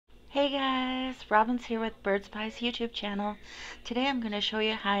Hey guys, Robin's here with Birds Pies YouTube channel. Today I'm going to show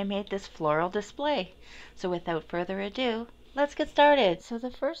you how I made this floral display. So without further ado, let's get started. So the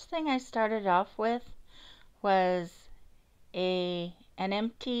first thing I started off with was an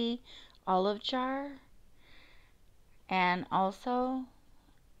empty olive jar and also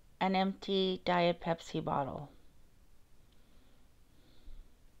an empty Diet Pepsi bottle.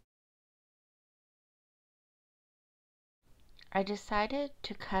 I decided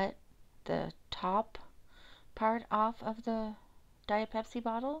to cut the top part off of the Diet Pepsi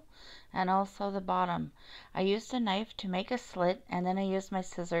bottle and also the bottom. I used a knife to make a slit and then I used my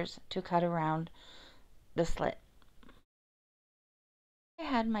scissors to cut around the slit. I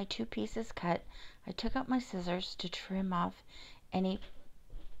had my two pieces cut. I took out my scissors to trim off any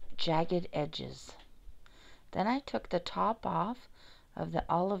jagged edges. Then I took the top off of the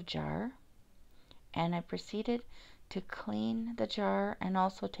olive jar and I proceeded to clean the jar and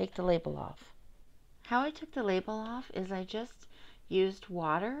also take the label off. How I took the label off is I just used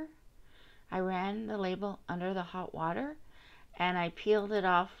water. I ran the label under the hot water and I peeled it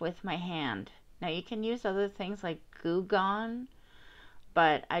off with my hand. Now you can use other things like Goo Gone,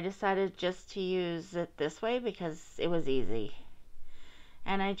 but I decided just to use it this way because it was easy.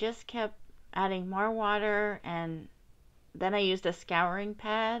 And I just kept adding more water, and then I used a scouring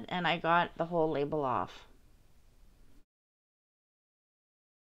pad and I got the whole label off.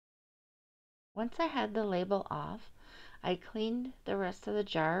 Once I had the label off, I cleaned the rest of the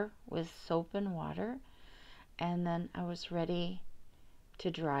jar with soap and water, and then I was ready to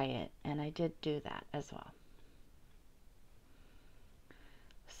dry it, and I did do that as well.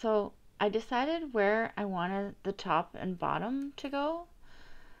 So I decided where I wanted the top and bottom to go,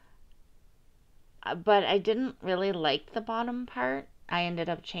 but I didn't really like the bottom part. I ended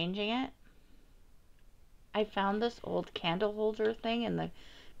up changing it. I found this old candle holder thing in the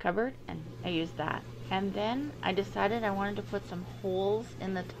cupboard and I used that. And then I decided I wanted to put some holes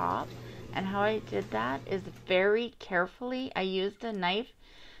in the top, and how I did that is very carefully. I used a knife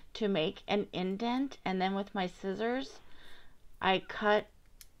to make an indent, and then with my scissors I cut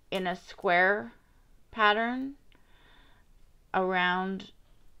in a square pattern around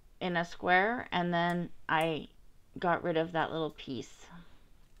in a square, and then I got rid of that little piece.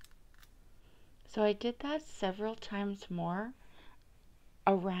 So I did that several times more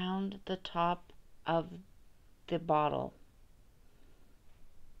around the top of the bottle.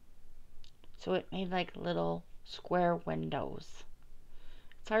 So it made like little square windows.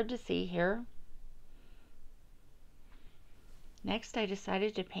 It's hard to see here. Next, I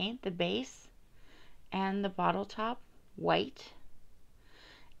decided to paint the base and the bottle top white,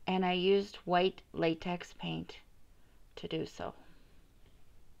 and I used white latex paint to do so.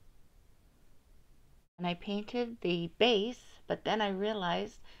 And I painted the base, but then I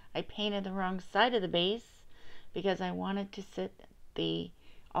realized I painted the wrong side of the base because I wanted to sit the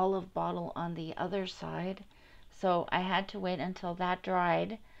olive bottle on the other side. So I had to wait until that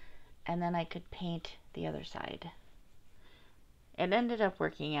dried and then I could paint the other side. It ended up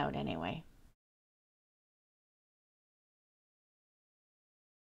working out anyway.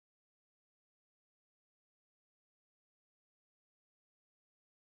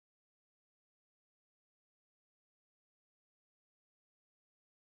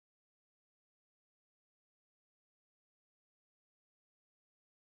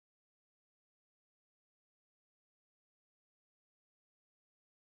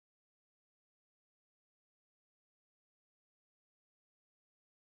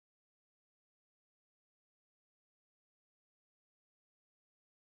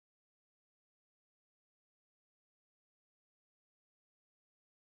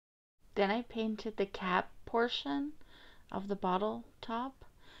 Then I painted the cap portion of the bottle top.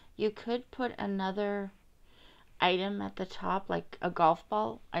 You could put another item at the top, like a golf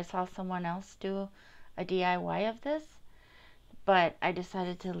ball. I saw someone else do a DIY of this, but I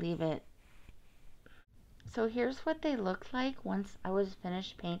decided to leave it. So here's what they looked like once I was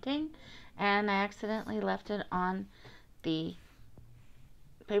finished painting, and I accidentally left it on the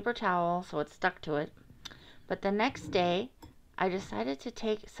paper towel, so it stuck to it. But the next day I decided to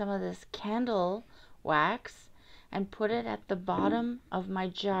take some of this candle wax and put it at the bottom of my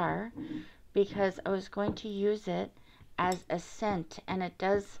jar because I was going to use it as a scent, and it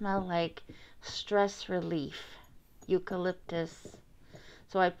does smell like stress relief, eucalyptus.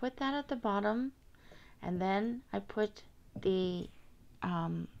 So I put that at the bottom, and then I put the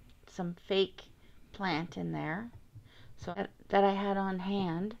some fake plant in there so that I had on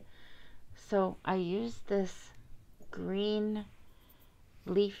hand. So I used this green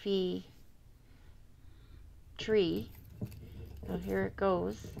leafy tree. So here it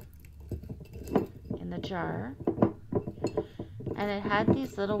goes. in the jar, and it had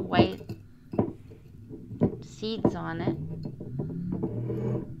these little white seeds on it.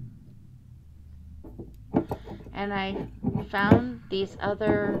 And I found these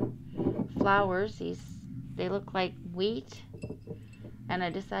other flowers. They look like wheat, and I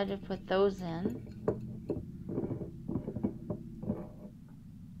decided to put those in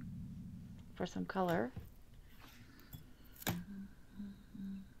for some color.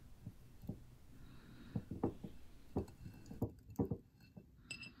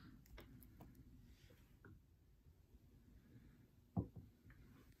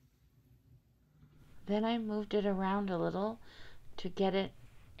 Then I moved it around a little to get it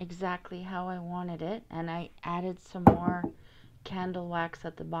exactly how I wanted it, and I added some more candle wax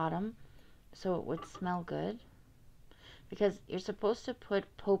at the bottom so it would smell good, because you're supposed to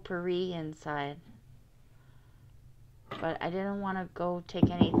put potpourri inside, but I didn't want to go take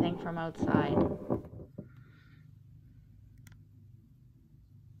anything from outside.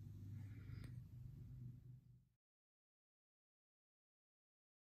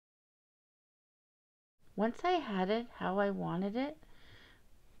 Once I had it how I wanted it,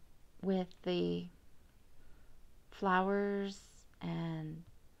 with the flowers and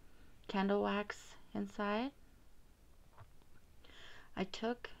candle wax inside, I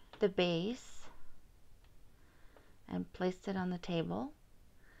took the base and placed it on the table.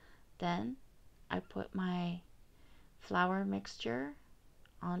 Then I put my flower mixture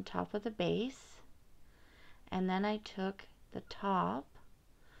on top of the base, and then I took the top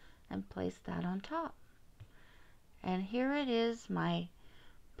and placed that on top. And here it is, my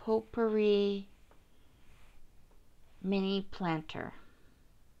potpourri mini planter.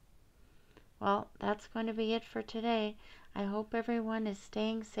 Well, that's going to be it for today. I hope everyone is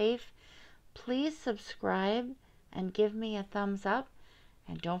staying safe. Please subscribe and give me a thumbs up,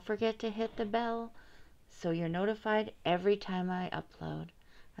 and don't forget to hit the bell so you're notified every time I upload.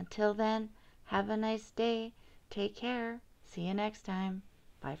 Until then, have a nice day. Take care. See you next time.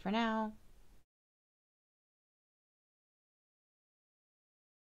 Bye for now.